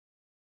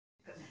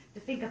to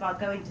think about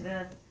going to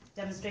the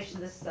demonstration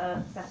this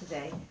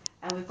Saturday.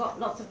 And we've got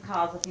lots of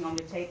cards, I think, on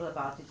your table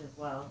about it as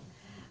well.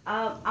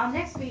 Our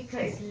next speaker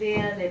is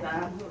Leah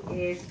Liban, who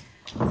is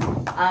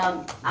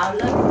our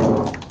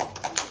local.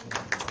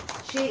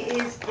 She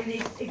is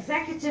the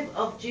executive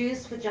of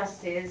Jews for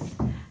Justice,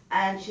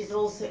 and she's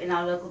also in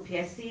our local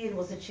PSC and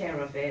was the chair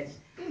of it.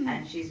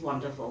 And she's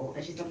wonderful,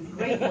 and she's done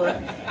great work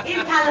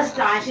in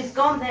Palestine. She's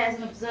gone there as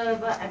an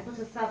observer and put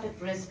herself at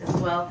risk as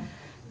well.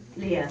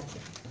 Leah.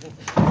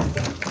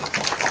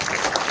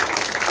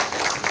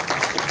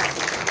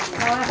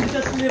 I have to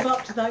just live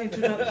up to that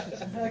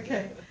introduction.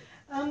 Okay.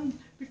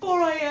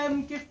 Before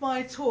I give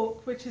my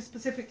talk, which is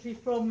specifically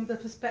from the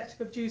perspective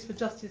of Jews for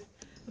Justice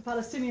for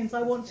Palestinians,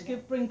 I want to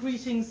bring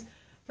greetings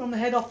from the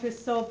head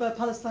office of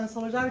Palestine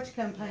Solidarity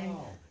Campaign,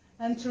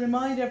 and to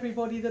remind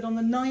everybody that on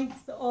the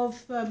 9th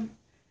of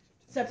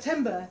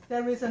September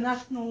there is a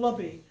national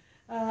lobby,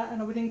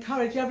 and I would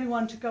encourage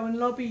everyone to go and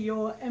lobby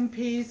your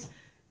MPs.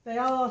 They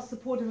are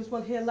supportive, as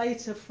we'll hear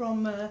later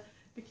from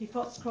Vicky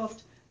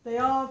Foxcroft. They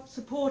are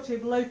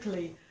supportive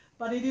locally,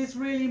 but it is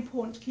really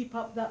important to keep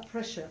up that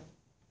pressure.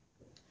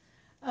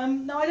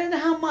 Now, I don't know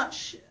how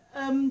much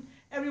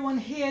everyone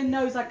here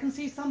knows. I can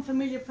see some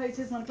familiar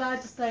faces, and I'm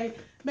glad to say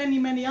many,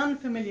 many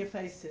unfamiliar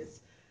faces.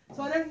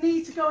 So I don't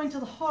need to go into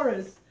the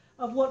horrors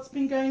of what's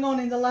been going on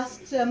in the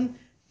last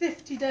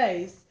 50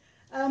 days.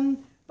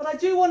 But I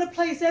do want to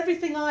place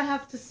everything I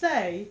have to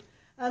say,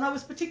 and I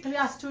was particularly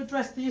asked to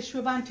address the issue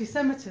of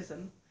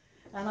anti-Semitism,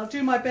 and I'll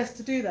do my best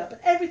to do that.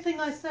 But everything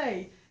I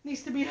say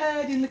needs to be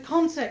heard in the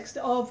context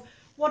of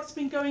what's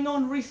been going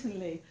on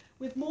recently,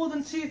 with more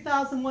than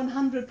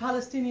 2,100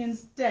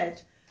 Palestinians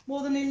dead,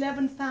 more than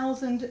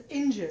 11,000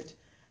 injured,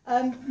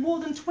 more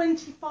than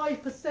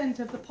 25%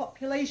 of the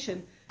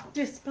population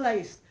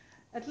displaced,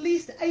 at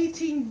least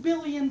 £18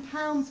 billion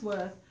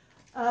worth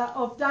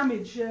of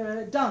damage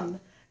done,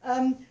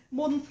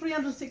 more than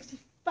 360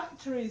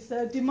 factories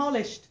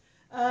demolished,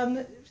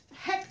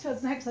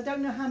 hectares and hectares, I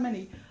don't know how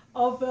many,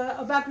 of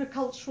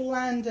agricultural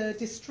land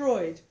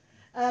destroyed.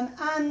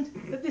 And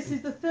that this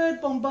is the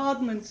third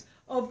bombardment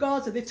of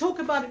Gaza. They talk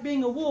about it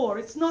being a war.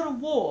 It's not a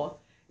war.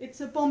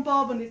 It's a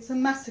bombardment. It's a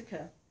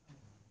massacre.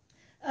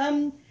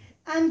 And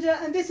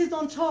this is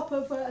on top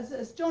of,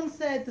 as John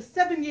said, the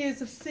 7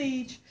 years of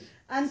siege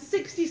and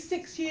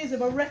 66 years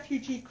of a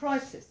refugee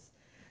crisis,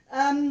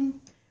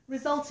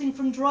 resulting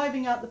from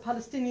driving out the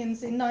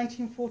Palestinians in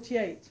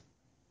 1948.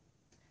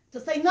 To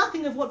say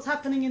nothing of what's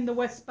happening in the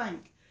West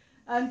Bank.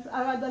 And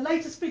the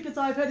latest figures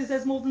I've heard is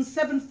there's more than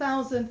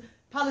 7,000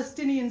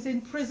 Palestinians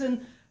in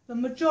prison. The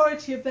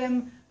majority of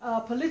them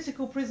are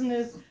political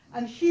prisoners,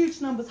 and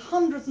huge numbers,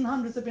 hundreds and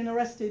hundreds, have been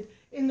arrested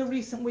in the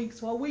recent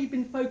weeks. While we've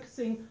been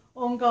focusing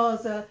on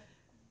Gaza,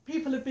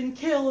 people have been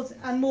killed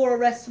and more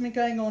arrests have been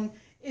going on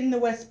in the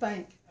West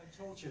Bank. And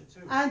tortured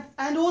too.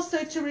 And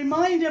also to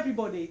remind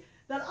everybody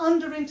that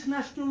under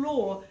international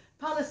law,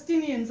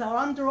 Palestinians are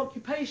under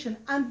occupation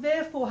and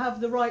therefore have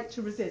the right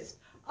to resist,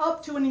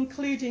 up to and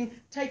including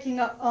taking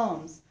up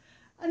arms.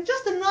 And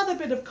just another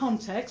bit of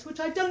context, which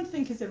I don't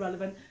think is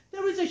irrelevant,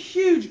 there is a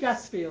huge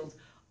gas field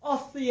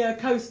off the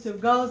coast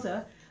of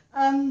Gaza.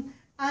 And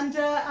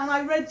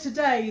I read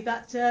today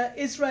that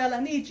Israel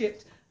and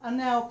Egypt are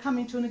now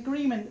coming to an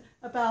agreement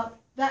about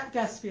that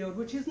gas field,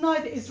 which is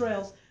neither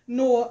Israel's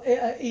nor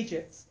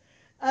Egypt's.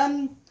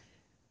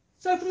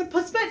 So from the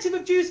perspective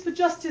of Jews for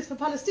Justice for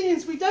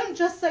Palestinians, we don't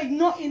just say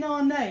not in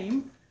our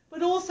name,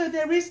 but also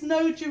there is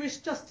no Jewish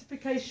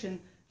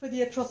justification for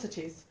the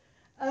atrocities.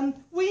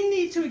 We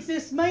need to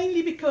exist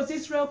mainly because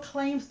Israel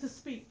claims to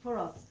speak for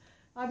us.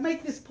 I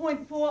make this point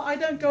before. I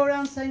don't go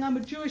around saying I'm a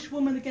Jewish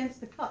woman against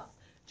the cuts,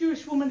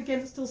 Jewish woman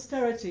against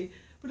austerity.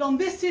 But on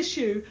this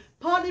issue,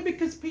 partly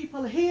because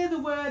people hear the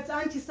words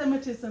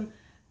anti-Semitism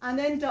and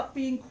end up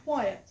being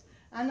quiet.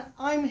 And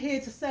I'm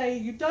here to say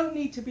you don't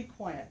need to be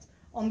quiet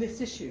on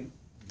this issue.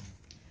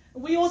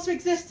 We also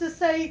exist to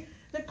say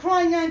that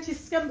crying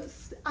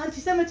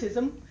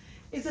anti-Semitism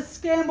is a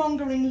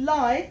scaremongering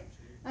lie,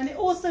 and it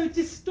also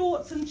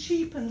distorts and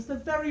cheapens the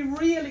very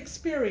real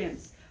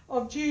experience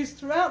of Jews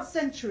throughout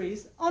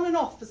centuries, on and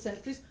off for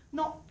centuries,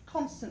 not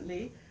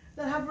constantly,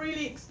 that have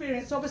really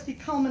experienced, obviously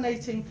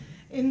culminating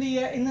in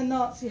the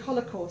Nazi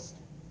Holocaust.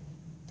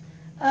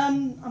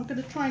 I'm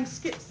going to try and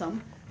skip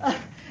some.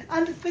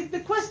 And the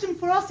question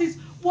for us is,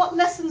 what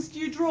lessons do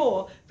you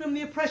draw from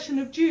the oppression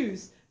of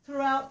Jews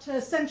throughout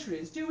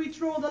centuries? Do we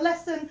draw the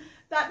lesson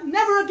that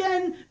never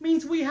again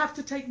means we have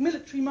to take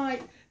military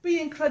might, be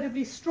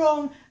incredibly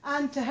strong,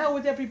 and to hell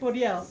with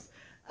everybody else?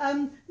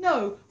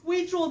 No,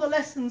 we draw the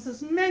lessons,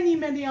 as many,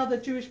 many other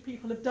Jewish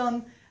people have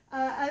done,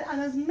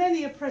 and as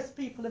many oppressed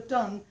people have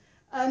done,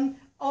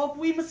 of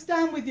we must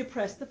stand with the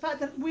oppressed. The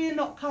fact that we're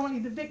not currently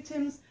the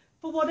victims,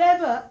 for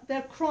whatever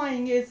their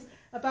crying is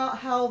about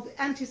how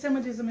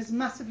anti-Semitism is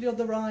massively on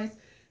the rise,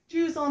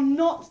 Jews are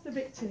not the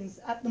victims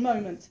at the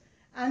moment.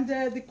 And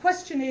the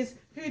question is,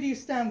 who do you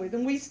stand with?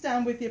 And we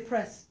stand with the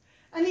oppressed.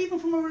 And even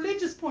from a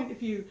religious point of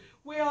view,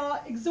 we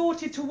are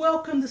exhorted to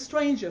welcome the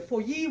stranger,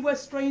 for ye were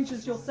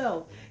strangers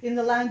yourself in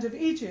the land of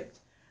Egypt.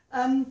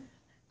 And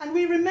And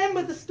we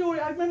remember the story.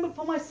 I remember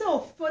for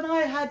myself when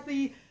I had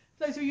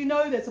those of you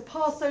know, there's a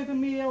Passover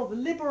meal, the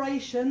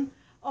liberation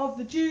of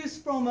the Jews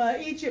from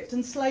Egypt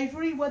and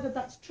slavery. Whether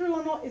that's true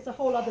or not is a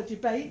whole other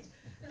debate.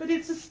 But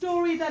it's a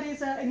story that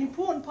is an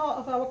important part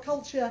of our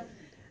culture.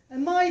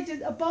 And my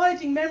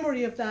abiding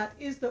memory of that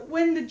is that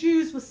when the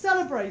Jews were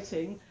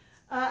celebrating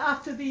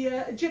after the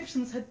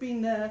Egyptians had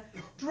been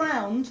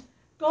drowned,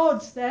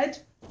 God said,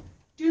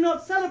 "Do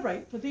not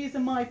celebrate, for these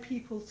are my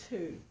people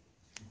too."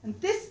 And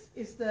this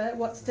is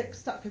what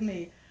stuck with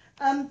me.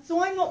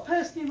 So I'm not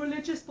personally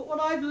religious, but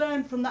what I've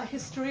learned from that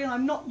history, and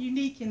I'm not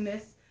unique in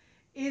this,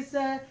 is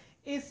that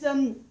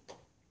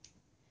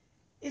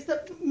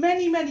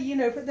many,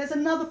 but there's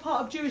another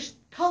part of Jewish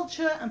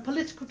culture and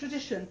political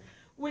tradition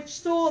which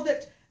saw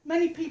that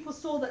many people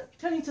saw that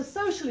turning to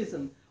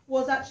socialism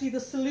was actually the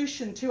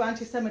solution to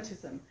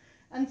anti-Semitism.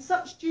 And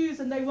such Jews,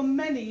 and they were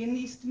many in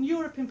Eastern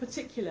Europe in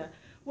particular,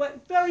 were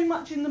very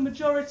much in the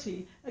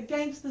majority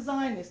against the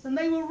Zionists, and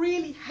they were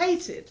really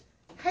hated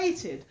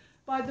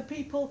by the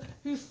people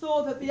who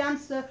saw that the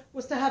answer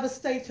was to have a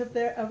state of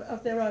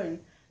their own.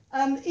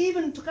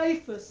 Even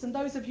Dreyfus, and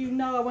those of you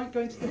know, I won't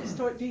go into the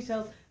historic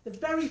details, the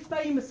very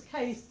famous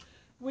case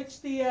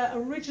which the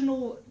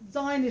original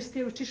Zionist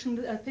theoretician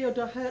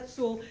Theodor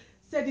Herzl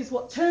said is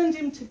what turned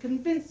him to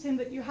convince him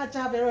that you had to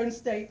have your own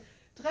state.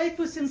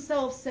 Dreyfus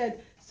himself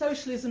said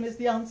socialism is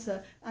the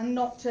answer and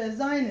not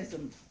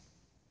Zionism.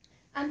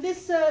 And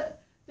this,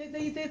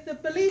 the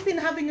belief in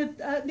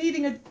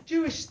needing a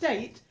Jewish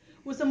state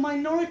was a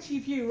minority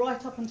view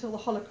right up until the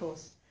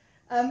Holocaust.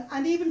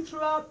 And even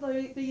throughout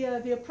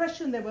the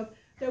oppression,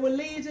 there were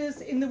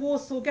leaders in the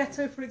Warsaw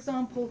Ghetto, for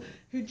example,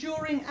 who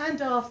during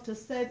and after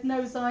said,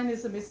 no,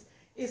 Zionism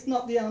is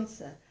not the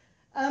answer.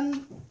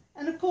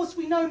 And of course,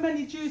 we know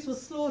many Jews were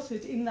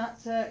slaughtered in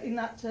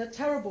that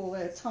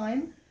terrible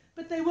time,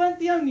 but they weren't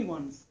the only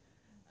ones.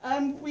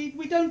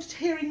 We don't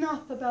hear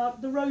enough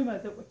about the Roma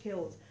that were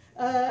killed,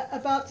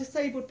 about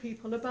disabled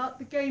people, about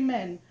the gay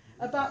men,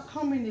 about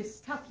communists,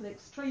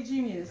 Catholics, trade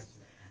unionists,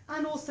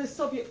 and also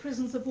Soviet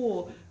prisoners of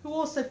war, who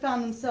also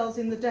found themselves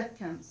in the death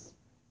camps.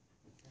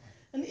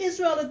 And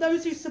Israel and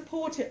those who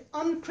support it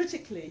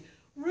uncritically,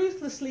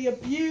 ruthlessly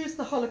abuse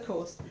the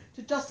Holocaust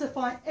to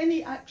justify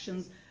any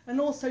actions and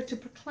also to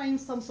proclaim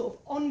some sort of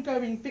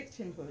ongoing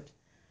victimhood.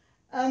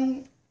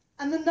 And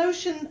the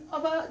notion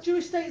of a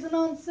Jewish state as an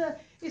answer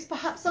is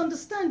perhaps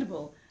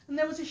understandable. And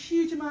there was a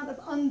huge amount of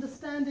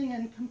understanding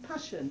and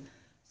compassion.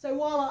 So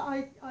while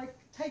I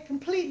take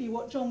completely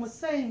what John was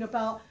saying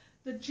about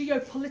the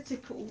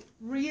geopolitical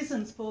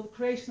reasons for the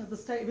creation of the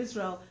State of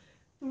Israel,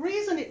 the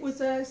reason it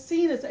was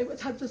seen as it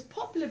was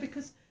popular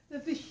because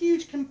there's a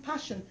huge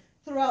compassion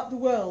throughout the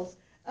world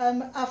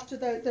after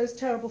those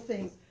terrible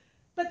things.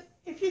 But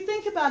if you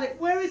think about it,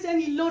 where is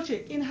any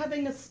logic in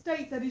having a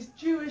state that is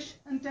Jewish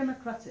and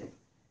democratic?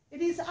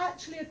 It is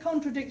actually a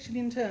contradiction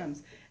in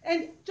terms.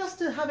 And just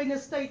to having a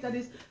state that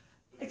is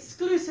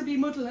exclusively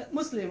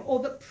Muslim or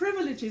that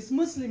privileges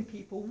Muslim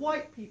people,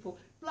 white people,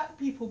 black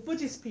people,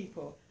 Buddhist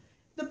people,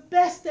 the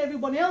best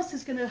everyone else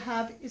is going to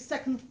have is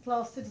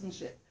second-class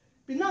citizenship,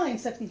 benign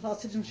second-class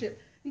citizenship.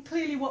 And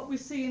clearly what we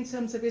see in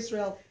terms of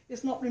Israel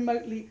is not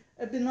remotely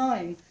a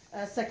benign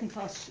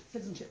second-class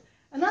citizenship.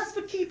 And as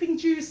for keeping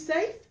Jews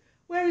safe,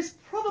 where is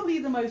probably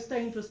the most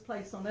dangerous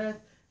place on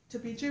earth to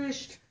be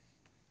Jewish?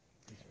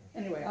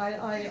 Anyway,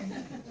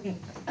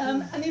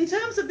 and in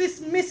terms of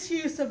this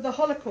misuse of the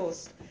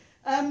Holocaust,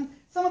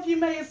 some of you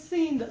may have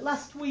seen that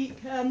last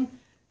week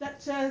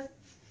that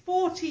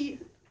 40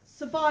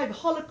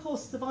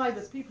 Holocaust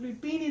survivors, people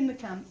who've been in the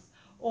camps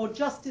or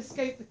just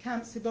escaped the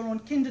camps, who've been on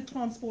kinder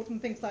transport and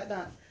things like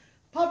that,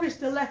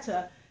 published a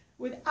letter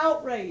with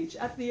outrage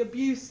at the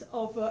abuse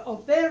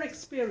of their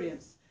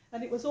experience.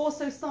 And it was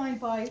also signed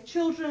by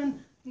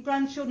children and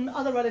grandchildren and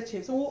other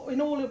relatives.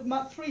 In all,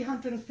 about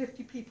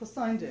 350 people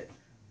signed it.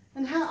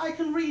 And I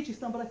can read you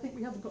some, but I think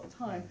we haven't got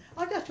time.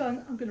 I'm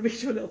going to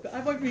read you a little bit. I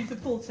won't read the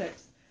full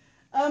text.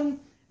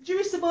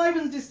 Jewish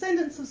survivors and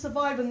descendants of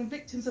survivors and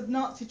victims of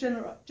Nazi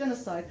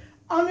genocide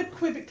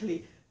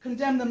unequivocally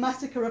condemn the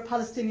massacre of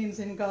Palestinians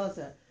in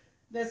Gaza.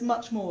 There's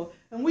much more.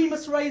 And we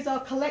must raise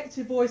our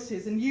collective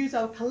voices and use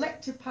our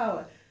collective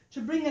power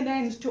to bring an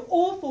end to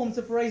all forms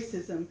of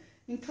racism,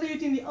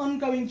 including the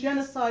ongoing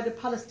genocide of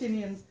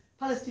Palestinian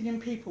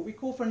people. We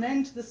call for an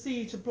end to the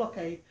siege and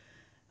blockade.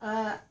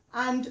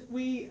 And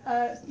we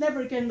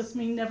never again must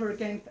mean never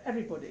again for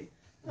everybody.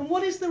 And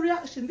what is the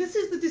reaction? This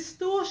is the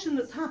distortion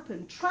that's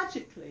happened,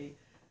 tragically,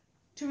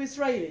 to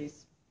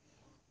Israelis.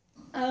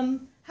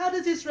 How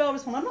does Israel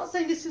respond? I'm not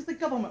saying this is the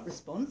government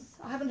response.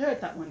 I haven't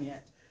heard that one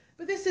yet.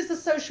 But this is the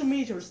social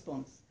media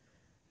response.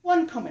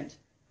 One comment.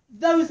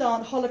 Those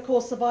aren't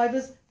Holocaust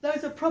survivors.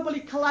 Those are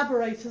probably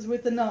collaborators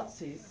with the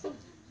Nazis.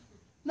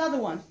 Another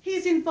one.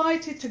 He's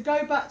invited to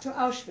go back to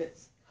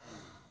Auschwitz.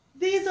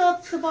 These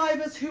are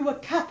survivors who were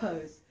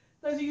capos.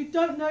 Those of you who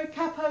don't know,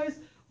 capos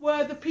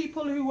were the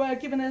people who were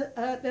given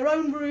their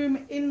own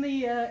room in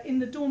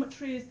the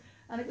dormitories,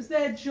 and it was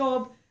their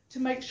job to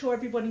make sure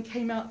everybody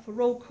came out for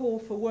roll call,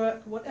 for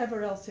work,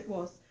 whatever else it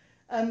was.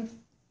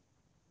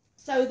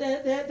 So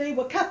they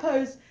were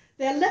capos,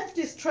 they're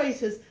leftist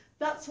traitors.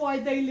 That's why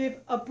they live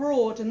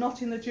abroad and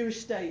not in the Jewish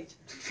state.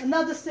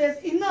 Another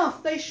says,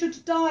 enough, they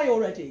should die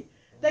already.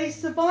 They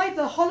survived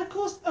the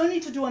Holocaust only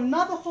to do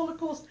another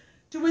Holocaust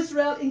to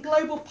Israel in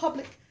global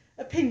public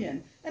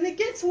opinion. And it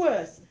gets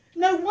worse.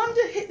 No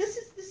wonder,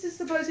 this is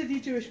supposedly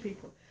Jewish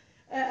people.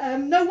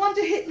 No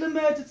wonder Hitler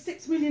murdered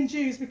 6 million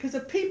Jews because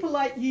of people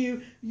like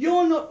you.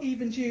 You're not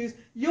even Jews.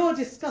 You're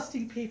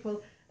disgusting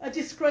people, a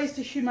disgrace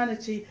to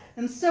humanity,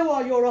 and so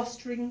are your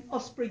offspring.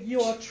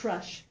 You're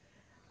trash.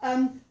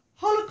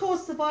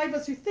 Holocaust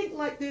survivors who think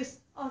like this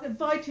are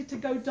invited to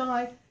go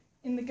die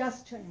in the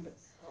gas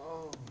chambers.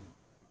 Oh.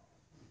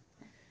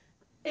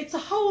 It's a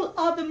whole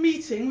other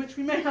meeting, which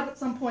we may have at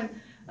some point,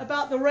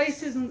 about the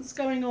racism that's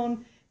going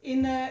on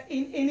in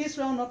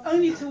Israel, not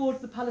only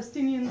towards the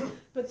Palestinians,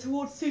 but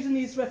towards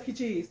Sudanese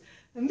refugees.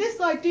 And this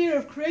idea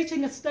of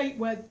creating a state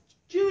where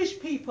Jewish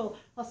people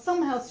are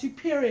somehow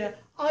superior,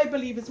 I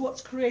believe, is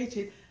what's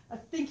created a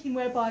thinking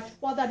whereby,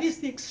 while that is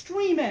the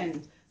extreme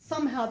end,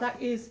 somehow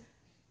that is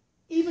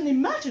even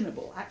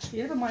imaginable,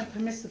 actually, never mind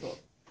permissible.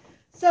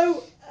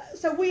 So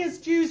we as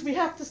Jews, we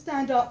have to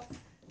stand up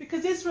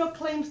because Israel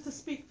claims to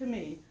speak for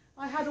me.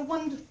 I had a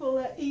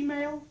wonderful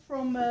email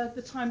from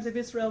the Times of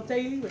Israel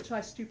Daily, which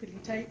I stupidly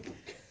take,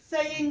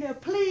 saying,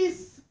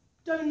 please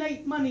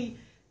donate money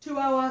to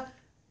our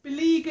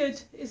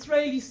beleaguered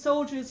Israeli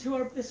soldiers who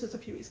are, this was a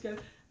few weeks ago,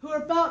 who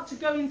are about to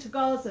go into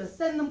Gaza.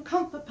 Send them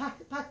comfort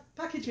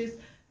packages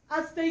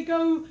as they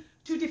go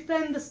to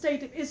defend the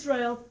state of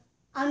Israel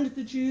and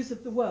the Jews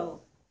of the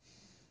world.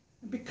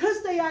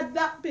 Because they add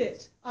that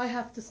bit, I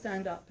have to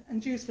stand up,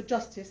 and Jews for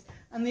Justice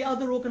and the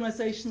other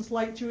organizations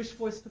like Jewish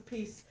Voice for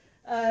Peace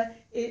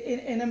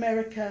in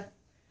America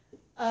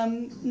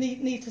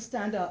need to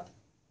stand up.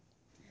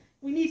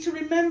 We need to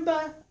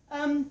remember,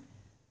 I'm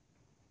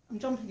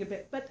jumping a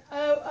bit, but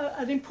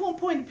an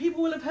important point,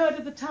 people will have heard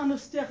of the town of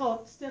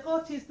Sderot.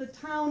 Sderot is the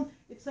town,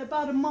 it's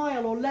about a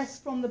mile or less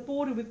from the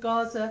border with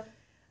Gaza,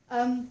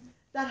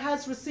 that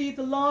has received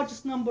the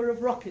largest number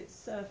of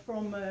rockets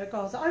from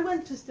Gaza. I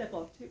went to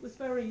Sderot. It was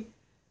very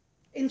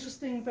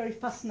interesting, very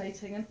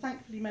fascinating, and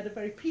thankfully met a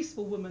very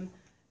peaceful woman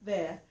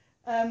there.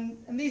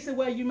 And these are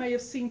where you may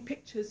have seen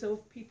pictures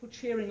of people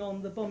cheering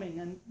on the bombing,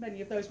 and many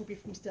of those will be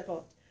from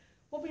Sderot.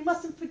 What we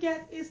mustn't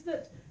forget is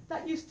that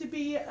that used to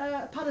be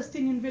a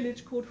Palestinian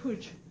village called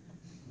Huj.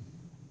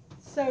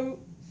 So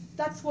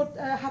that's what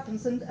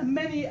happens,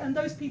 and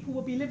those people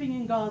will be living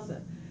in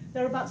Gaza.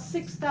 There are about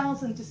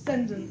 6,000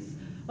 descendants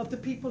of the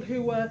people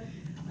who were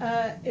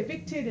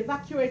evicted,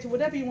 evacuated,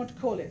 whatever you want to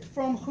call it,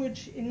 from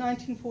Huj in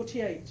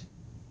 1948.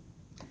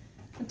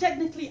 And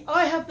technically,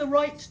 I have the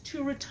right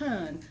to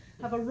return.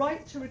 I have a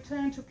right to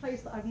return to a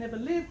place that I've never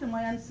lived and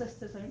my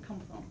ancestors don't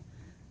come from.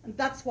 And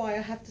that's why I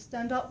have to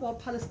stand up while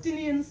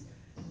Palestinians,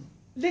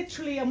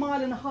 literally a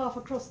mile and a half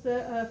across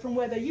from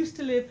where they used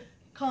to live,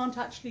 can't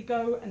actually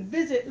go and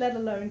visit, let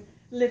alone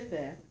live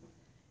there.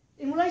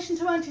 In relation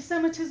to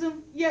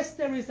anti-Semitism, yes,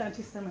 there is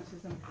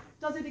anti-Semitism.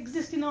 Does it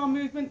exist in our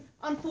movement?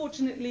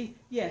 Unfortunately,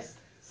 yes.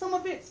 Some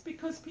of it's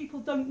because people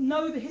don't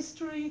know the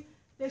history.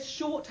 There's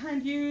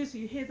shorthand used.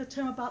 You hear the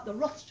term about the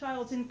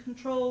Rothschilds in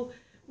control,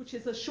 which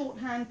is a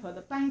shorthand for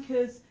the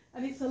bankers,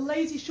 and it's a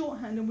lazy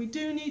shorthand, and we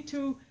do need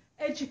to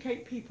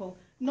educate people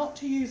not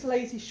to use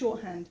lazy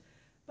shorthand.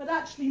 But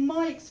actually,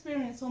 my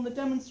experience on the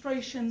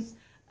demonstrations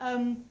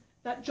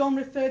that John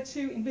referred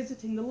to in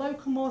visiting the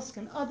local mosque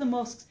and other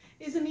mosques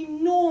is an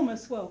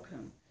enormous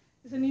welcome.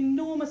 It's an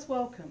enormous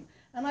welcome.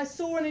 And I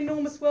saw an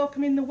enormous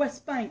welcome in the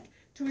West Bank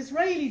to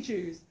Israeli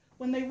Jews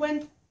when they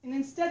went, and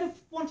instead of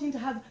wanting to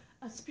have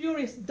a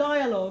spurious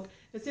dialogue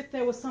as if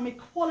there was some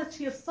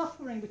equality of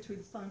suffering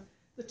between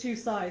the two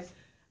sides,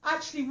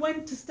 actually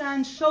went to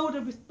stand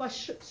shoulder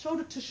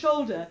to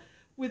shoulder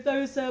with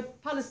those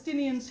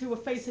Palestinians who were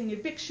facing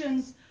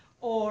evictions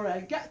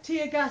or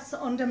tear gas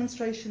on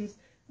demonstrations,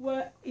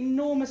 were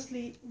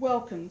enormously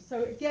welcome.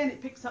 So again,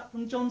 it picks up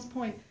from John's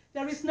point.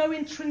 There is no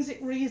intrinsic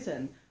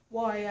reason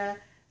why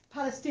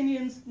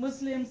Palestinians,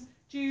 Muslims,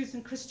 Jews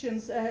and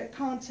Christians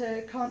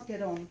can't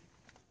get on.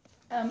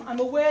 I'm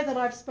aware that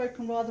I've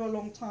spoken rather a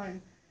long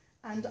time,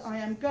 and I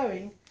am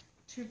going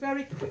to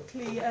very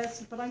quickly,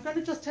 but I'm going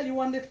to just tell you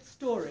one little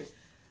story.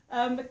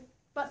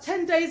 About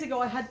 10 days ago,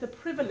 I had the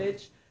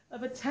privilege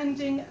of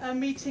attending a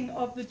meeting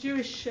of the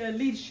Jewish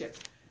leadership,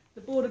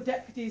 the Board of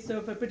Deputies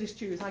of British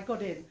Jews. I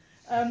got in.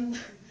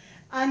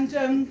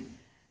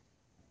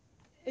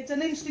 It's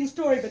an interesting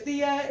story, but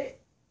the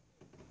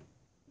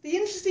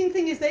interesting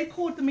thing is they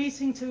called the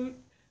meeting to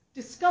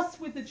discuss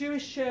with the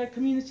Jewish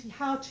community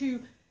how to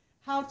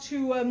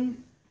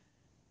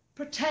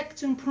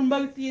protect and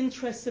promote the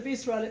interests of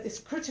Israel at this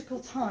critical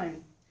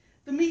time.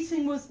 The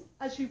meeting was,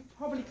 as you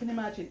probably can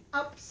imagine,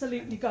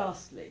 absolutely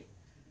ghastly.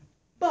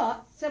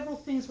 But several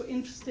things were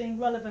interesting,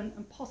 relevant,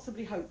 and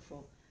possibly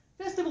hopeful.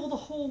 First of all, the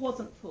hall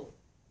wasn't full.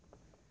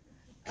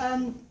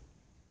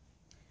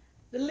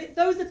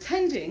 Those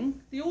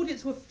attending, the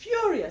audience, were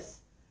furious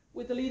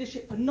with the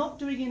leadership for not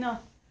doing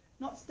enough,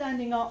 not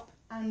standing up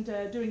and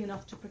doing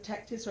enough to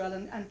protect Israel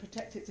and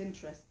protect its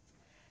interests.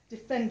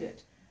 defend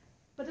it.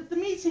 But at the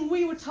meeting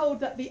we were told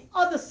that the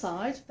other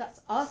side,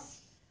 that's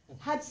us,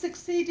 had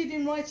succeeded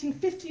in writing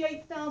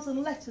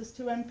 58,000 letters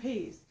to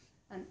MPs,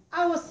 and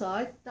our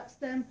side, that's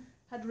them,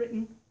 had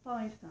written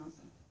 5,000.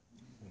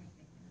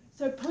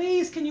 So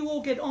please can you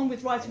all get on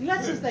with writing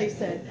letters, they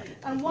said.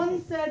 And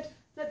one said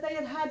that they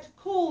had had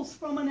calls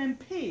from an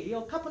MP,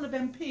 or a couple of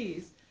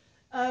MPs,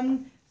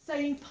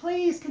 saying,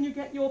 please can you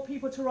get your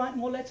people to write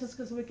more letters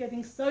because we're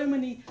getting so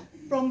many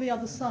from the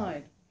other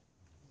side.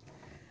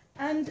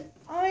 And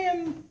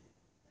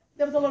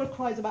there was a lot of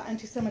cries about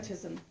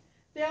anti-Semitism.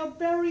 They are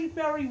very,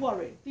 very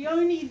worried. The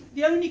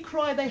only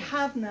cry they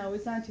have now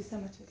is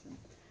anti-Semitism.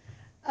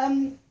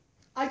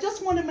 I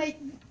just want to make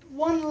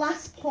one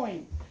last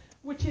point,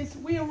 which is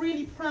we are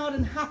really proud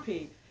and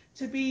happy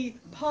to be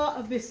part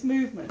of this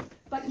movement,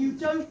 but you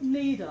don't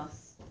need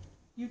us.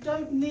 You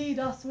don't need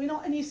us. We're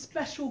not any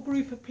special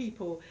group of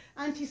people.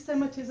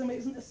 Anti-Semitism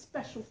isn't a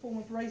special form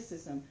of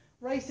racism.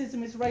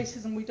 Racism is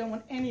racism. We don't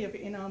want any of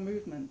it in our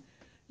movement.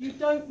 You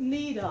don't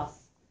need us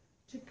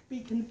to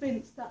be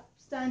convinced that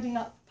standing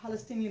up for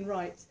Palestinian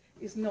rights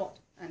is not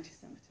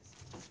anti-Semitism.